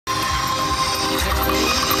16.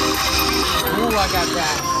 Ooh, I got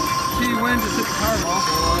that. She wins, just hit the Powerball.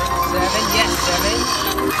 7, yes,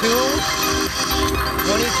 7. 2.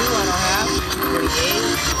 22, I don't have.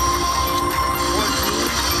 38.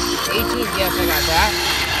 14. 18, yes, I got that.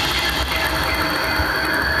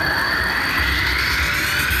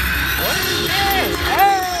 What is this?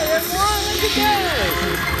 Hey, it won! Look at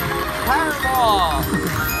this! Powerball!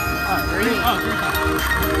 Oh, 3. Oh, 3 times.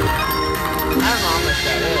 I don't know how much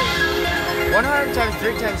that is. 100 times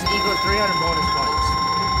 3 times equals 300 bonus points.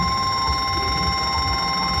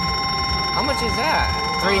 How much is that?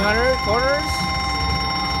 300 quarters?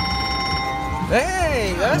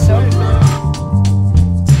 Hey, that's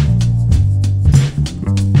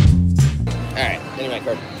alright, give me my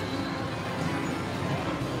card.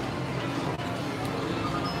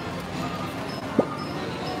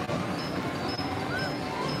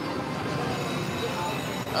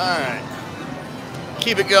 Alright.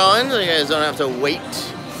 Keep it going so you guys don't have to wait.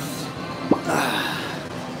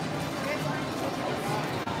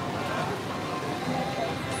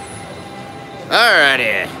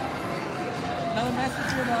 Alrighty. Another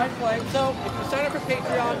message here that I play. So, if you sign up for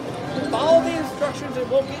Patreon, follow the instructions. It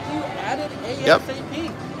will get you added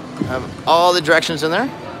ASAP. Have all the directions in there.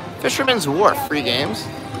 Fisherman's Wharf, free games.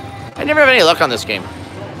 I never have any luck on this game.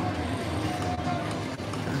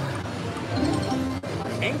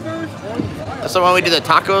 Anchors or That's the one we do the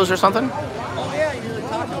tacos or something? oh yeah, you're the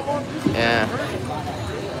taco one. Yeah.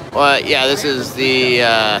 Well, yeah, this is the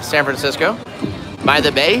San Francisco. By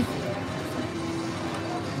the Bay.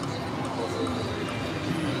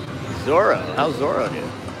 Zorro. How's Zorro do?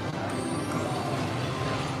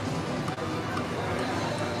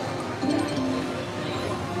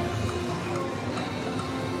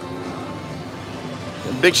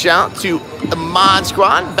 Big shout to the mod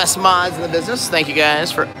squad, best mods in the business. Thank you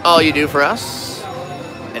guys for all you do for us.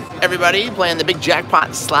 And everybody playing the Big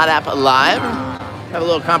Jackpot slot app live. Have a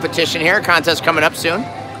little competition here, contest coming up soon.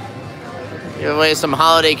 Give away some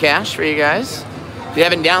holiday cash for you guys. If you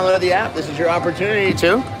haven't downloaded the app, this is your opportunity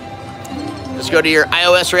to. Just go to your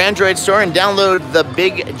iOS or Android store and download the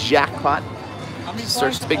Big Jackpot.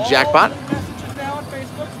 Search the Big Jackpot.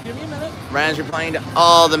 Ryan's replying to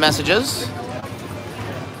all the messages.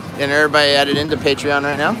 And everybody added into Patreon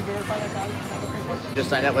right now. Just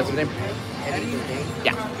signed up. What's his name?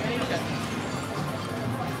 Yeah.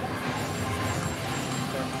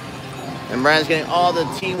 And Brian's getting all the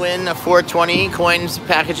T-Win 420 coins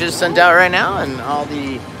packages sent out right now, and all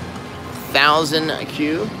the 1000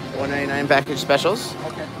 Q 199 package specials.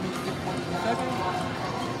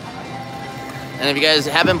 And if you guys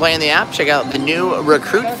have been playing the app, check out the new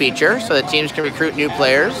recruit feature so that teams can recruit new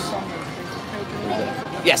players.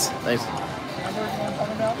 Yes, thanks.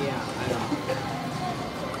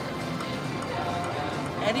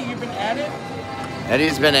 Eddie, you've been added?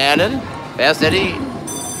 Eddie's been added. Fast Eddie.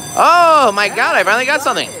 Oh my God, I finally got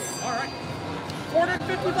something. All right.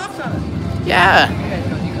 $450 on it. Yeah.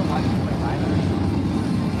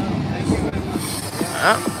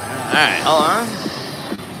 Oh. All right, hold on.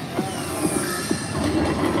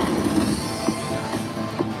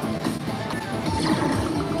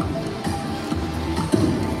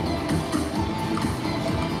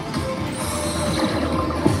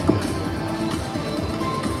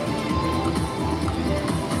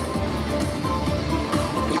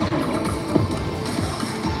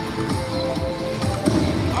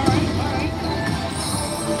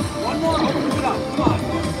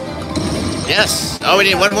 Yes. Oh, we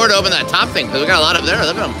need one more to open that top thing because we got a lot up there.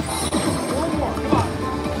 Look at them.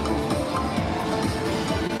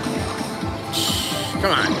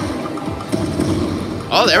 Come on.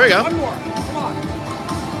 Oh, there we go. One more. Come on.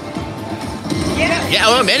 Yeah,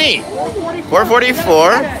 oh, mini.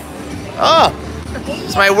 444. Oh,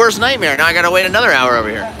 it's my worst nightmare. Now I got to wait another hour over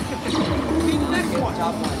here.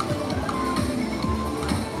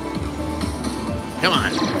 Come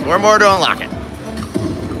on. 4 more to unlock it.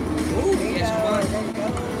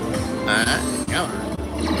 Come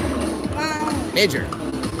on. Major.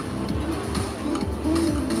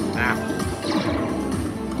 Ah.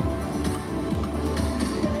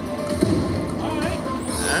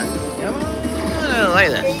 Come on. I don't like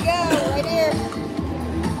this. There you go, right here.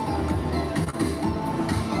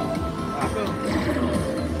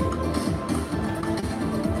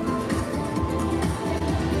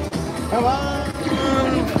 Come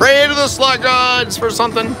on. Pray to the slot gods for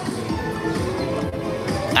something.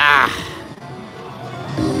 Ah.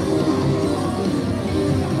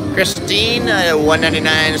 Christine,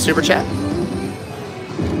 $1.99 super chat.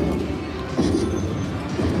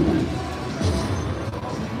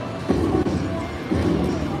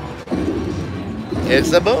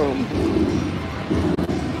 It's a boom.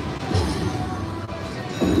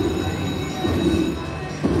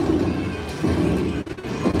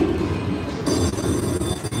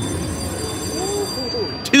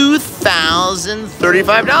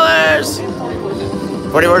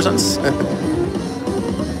 $2,035. 44 cents.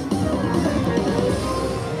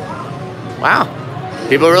 Wow.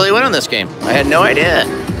 People really win on this game. I had no idea.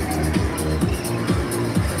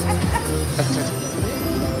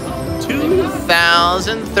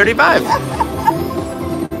 2,035.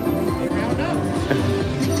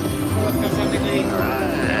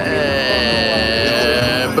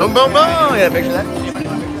 Boom, boom, boom. Yeah, picture that.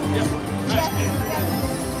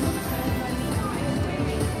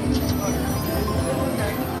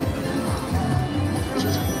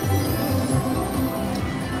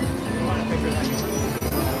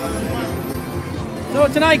 So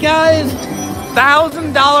tonight, guys,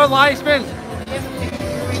 $1,000 live spins.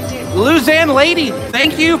 Luzanne Lady,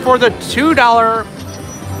 thank you for the $2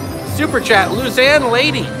 super chat. Luzanne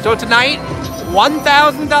Lady. So tonight,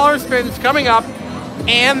 $1,000 spins coming up,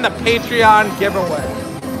 and the Patreon giveaway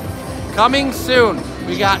coming soon.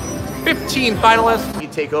 We got 15 finalists. You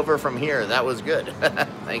take over from here. That was good.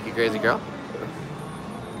 Thank you, crazy girl.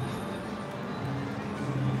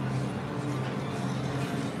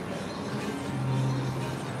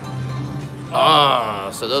 Oh,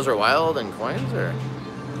 so those are wild and coins, or?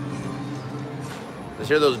 Let's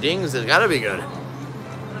hear those dings. It's gotta be good.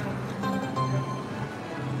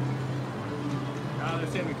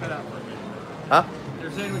 They're saying we cut out for a minute. Huh?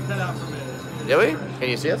 They're saying we cut out for a minute. Did we? Can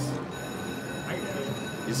you see us?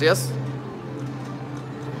 You see us?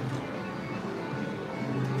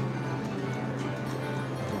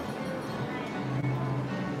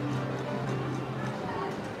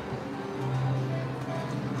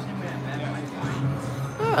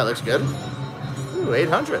 Ah, looks good. Ooh,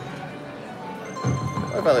 800.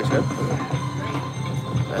 That looks good.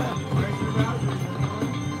 Yeah.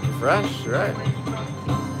 Fresh, right.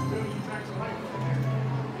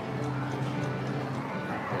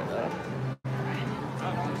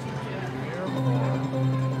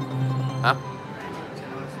 Huh?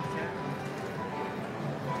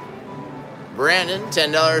 Brandon,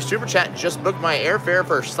 $10 super chat. Just booked my airfare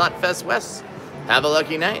for Slotfest West. Have a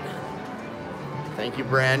lucky night. Thank you,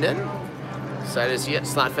 Brandon. Excited to see you at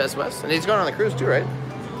Slotfest West. And he's going on the cruise too, right?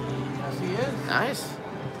 Yes, he is. Nice.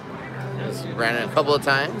 Yes, Brandon a couple of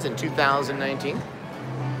times in 2019.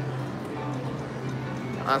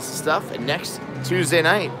 Lots of stuff. And next Tuesday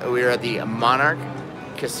night, we are at the Monarch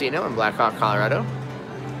Casino in Black Hawk, Colorado.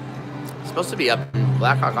 Supposed to be up in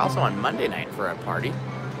Black Hawk also on Monday night for a party.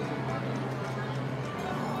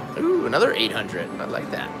 Ooh, another 800. I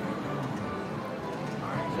like that.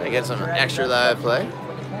 Should I get some extra live play?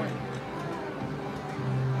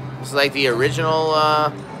 It's like the original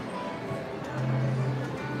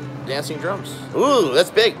dancing drums. Ooh,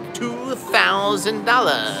 that's big.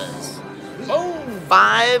 $2,000. Oh,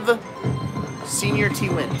 5 senior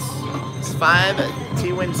T-wins. It's 5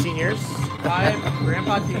 T-win seniors. 5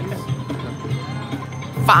 Grandpa T's.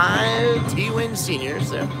 5 T-win seniors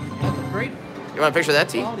there. That's great. You want a picture of that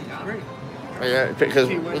T? Quality, great. Yeah, because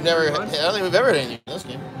we've never, I don't think we've ever had anything in this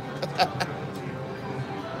game.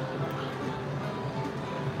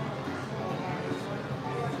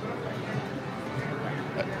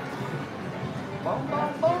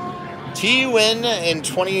 T-win in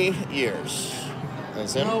 20 years.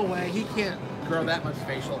 That's him. No way, he can't grow that much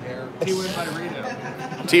facial hair. T-win by Reno.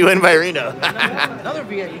 T-win by Reno. Another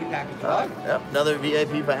VIP package. Yep, another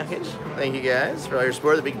VIP package. Thank you guys for all your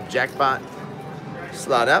support. The Big Jackpot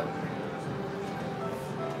slot up.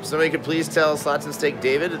 Somebody could please tell Slots and Steak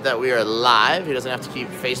David that we are live. He doesn't have to keep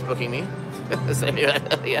Facebooking me.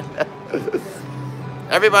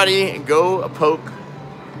 Everybody go poke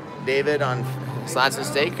David on Slots and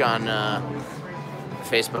Steak on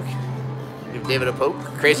Facebook. Give David a poke.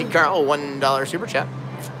 Crazy Carl, $1 super chat.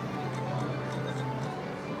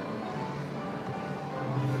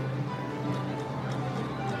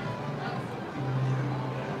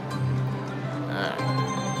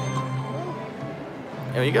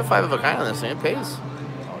 Yeah, when you get 5 of a kind on this thing, it pays. Oh,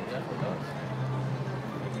 it definitely does.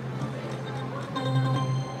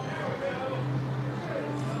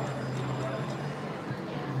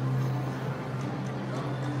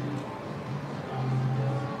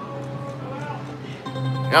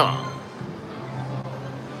 Come on.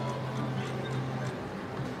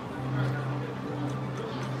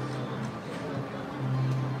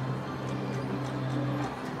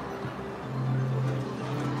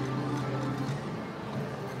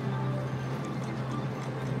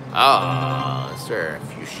 Ah, Sir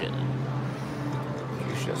Fusion.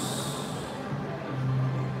 Fuchsius.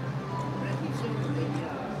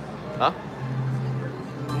 Huh?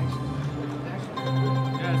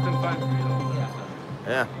 Yeah, it's been fun for you.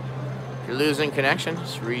 Yeah. If you're losing connection,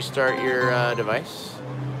 just restart your device.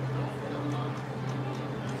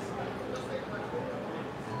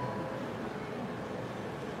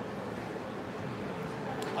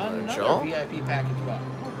 another Joel. VIP package box.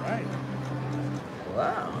 All right.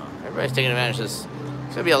 Wow. Everybody's taking advantage of this.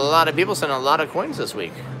 There's going to be a lot of people sending a lot of coins this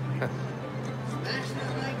week.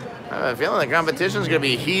 I have a feeling the competition's going to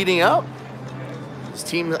be heating up. This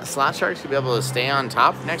team Slot Sharks to be able to stay on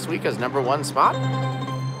top next week as #1 spot.